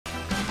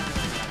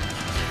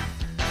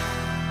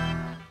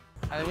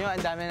Alam nyo,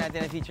 ang dami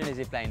natin na feature na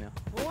zipline, no?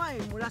 Oo nga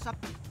eh, mula sa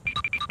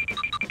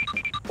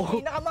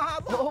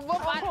pinakamahaba. Oo ba?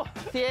 Paano?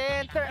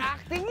 Theater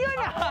acting yun,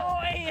 ah!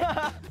 Oo, eh!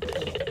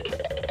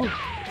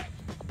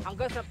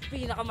 Hanggang sa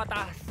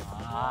pinakamataas.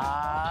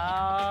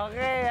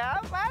 Okay, ha?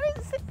 Parang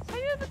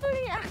sa'yo na totoo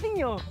yung acting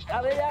nyo.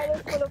 Arellano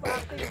full of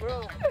acting,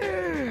 bro.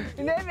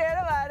 Hindi, pero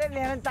pare,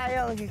 meron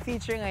tayong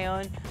feature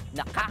ngayon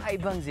na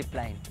kakaibang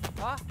zipline.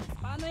 Ha?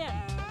 Paano yan?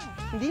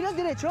 Hindi lang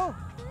diretso.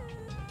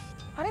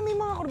 Pare, may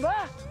mga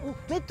kurba.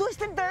 May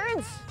twists and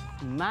turns.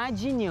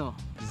 Imagine nyo,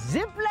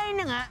 zipline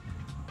na nga,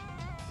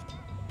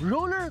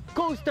 roller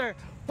coaster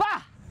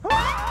pa!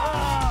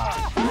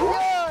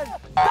 Yun!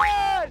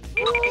 Doon!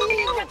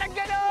 Iingat ang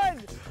ganon!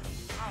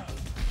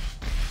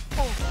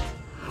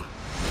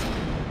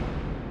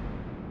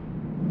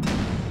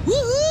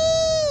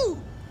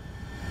 Woohoo!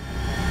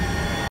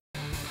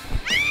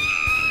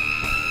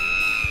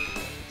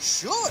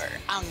 Sure,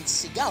 ang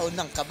sigaw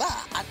ng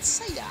kaba at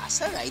saya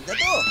sa ride na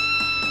to.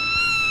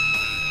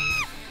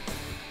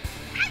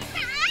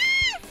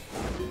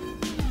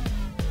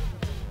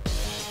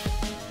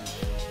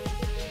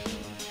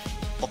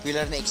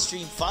 Popular na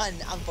extreme fun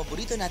ang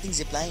paborito nating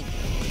zipline.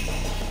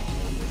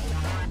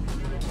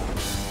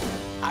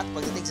 At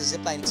pagdating sa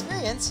zipline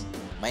experience,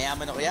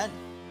 mayaman ako yan.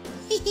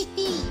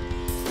 Hihihi!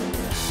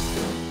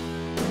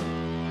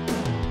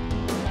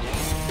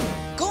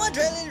 Kung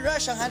adrenaline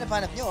rush ang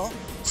hanap-hanap nyo,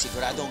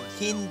 siguradong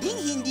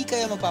hinding-hindi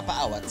kayo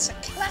magpapaawat sa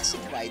classic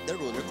ride na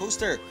roller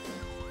coaster.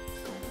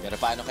 Pero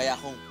paano kaya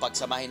kung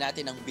pagsamahin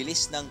natin ang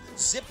bilis ng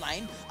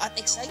zipline at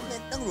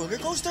excitement ng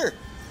roller coaster?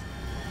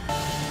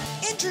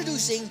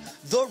 Introducing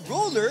the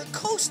Roller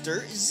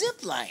Coaster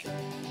Zipline.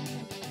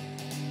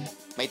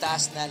 May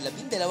taas na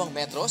 12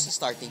 metros sa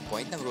starting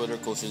point ng roller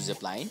coaster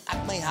zipline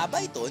at may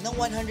haba ito ng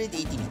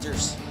 180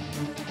 meters.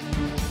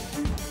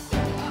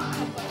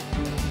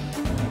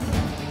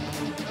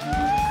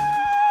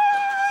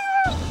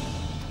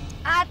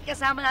 At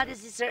kasama natin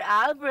si Sir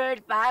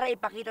Albert para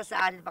ipakita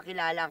sa atin,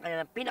 pakilala ang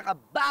kanilang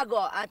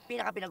pinakabago at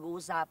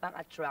pinaka-pinag-uusapang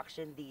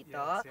attraction dito.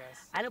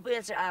 Yes. Ano po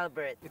yan, Sir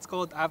Albert? It's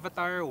called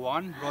Avatar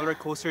 1 Roller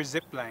Coaster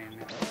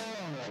Zipline.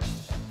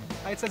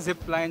 It's a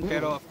zipline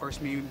pero of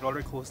course may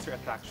roller coaster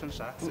attraction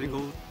siya. So you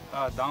go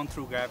down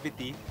through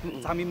gravity.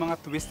 Saka may mga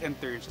twists and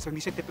turns. So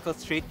hindi siya typical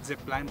straight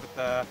zipline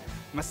but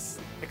mas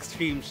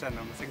extreme siya,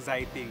 no? Mas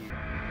exciting.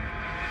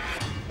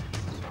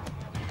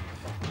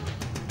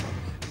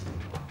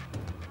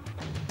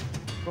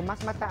 Kung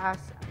mas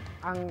mataas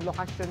ang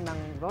lokasyon ng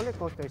roller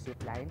coaster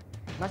zipline,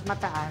 mas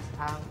mataas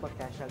ang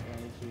potential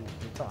energy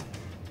nito.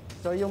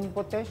 So yung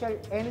potential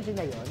energy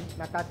na yon,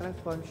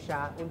 natatransform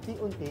siya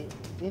unti-unti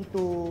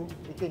into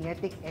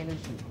kinetic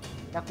energy.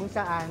 Na kung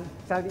saan,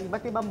 sa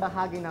iba't ibang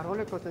bahagi ng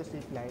roller coaster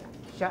zipline,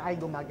 siya ay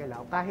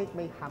gumagalaw kahit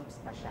may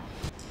humps pa siya.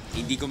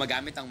 Hindi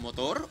gumagamit ang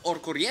motor or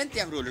kuryente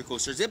ang roller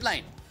coaster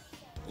zipline.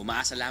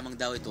 Umaasa lamang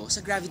daw ito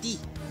sa gravity.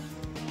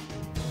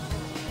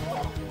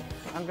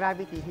 Ang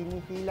gravity,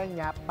 hinihila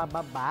niya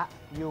pababa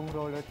yung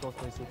roller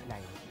coaster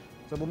zipline.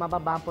 So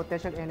bumababa ang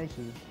potential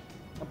energy.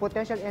 Ang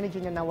potential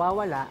energy na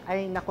nawawala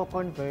ay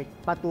nako-convert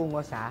patungo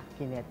sa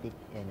kinetic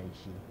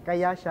energy.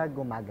 Kaya siya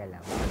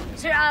gumagalaw.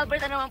 Sir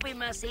Albert, ano naman po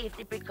yung mga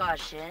safety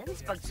precautions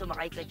pag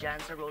sumakay ka dyan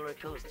sa roller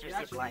coaster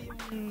zipline?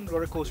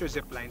 Roller coaster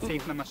zipline, safe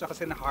naman siya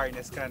kasi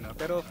naka-harness ka, no?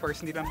 Pero of course,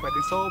 hindi lang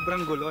pwedeng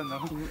sobrang gulo,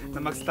 no? Na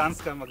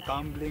mag-stance ka,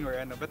 mag-tumbling or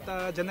ano. But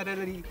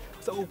generally,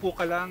 sa upo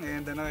ka lang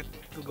and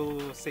to go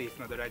safe,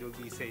 no? The ride will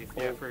be safe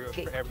for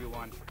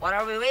everyone. What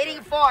are we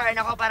waiting for?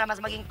 Nako, para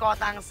mas maging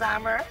kota ang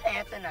summer,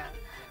 eto na.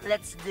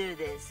 Let's do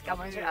this.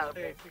 Come on, Sir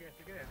Albert.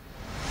 Sige.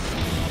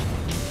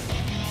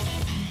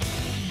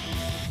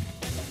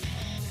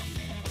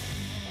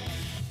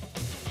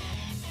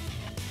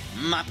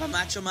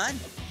 Mapamacho man?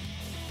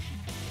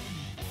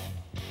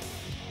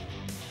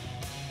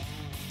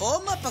 O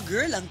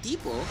mapagirl ang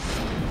tipo?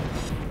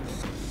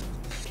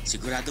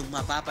 Siguradong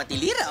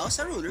mapapatili raw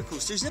sa roller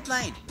coaster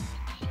zipline.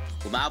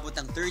 Umabot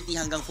ang 30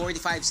 hanggang 45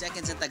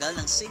 seconds ang tagal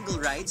ng single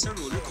ride sa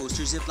roller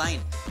coaster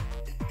zipline.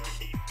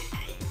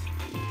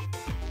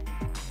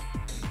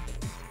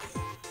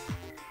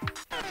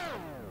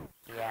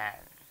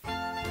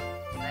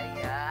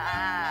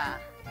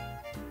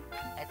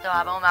 Ito,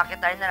 habang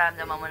umakit tayo,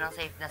 naramdaman mo ng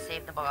safe na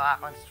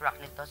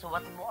pagkakakonstruct nito. So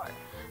what more?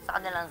 Sa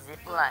kanilang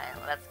zipline.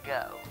 Let's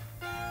go.